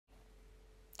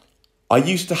I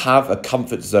used to have a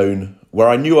comfort zone where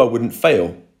I knew I wouldn't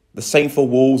fail. The same four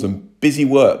walls and busy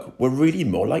work were really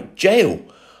more like jail.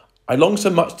 I longed so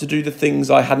much to do the things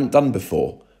I hadn't done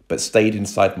before, but stayed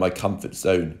inside my comfort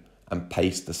zone and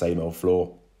paced the same old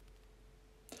floor.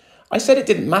 I said it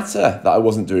didn't matter that I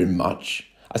wasn't doing much.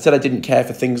 I said I didn't care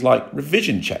for things like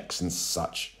revision checks and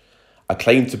such. I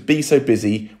claimed to be so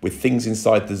busy with things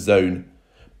inside the zone,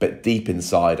 but deep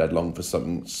inside I longed for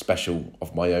something special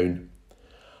of my own.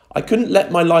 I couldn't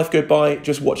let my life go by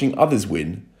just watching others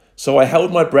win, so I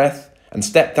held my breath and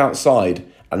stepped outside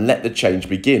and let the change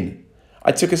begin.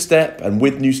 I took a step, and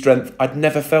with new strength I'd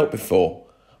never felt before,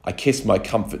 I kissed my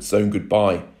comfort zone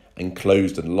goodbye and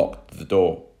closed and locked the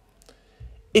door.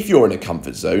 If you're in a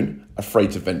comfort zone,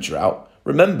 afraid to venture out,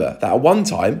 remember that at one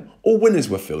time all winners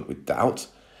were filled with doubt.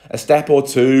 A step or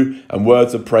two and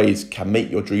words of praise can make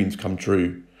your dreams come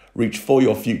true. Reach for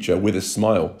your future with a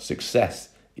smile. Success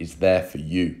is there for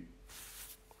you.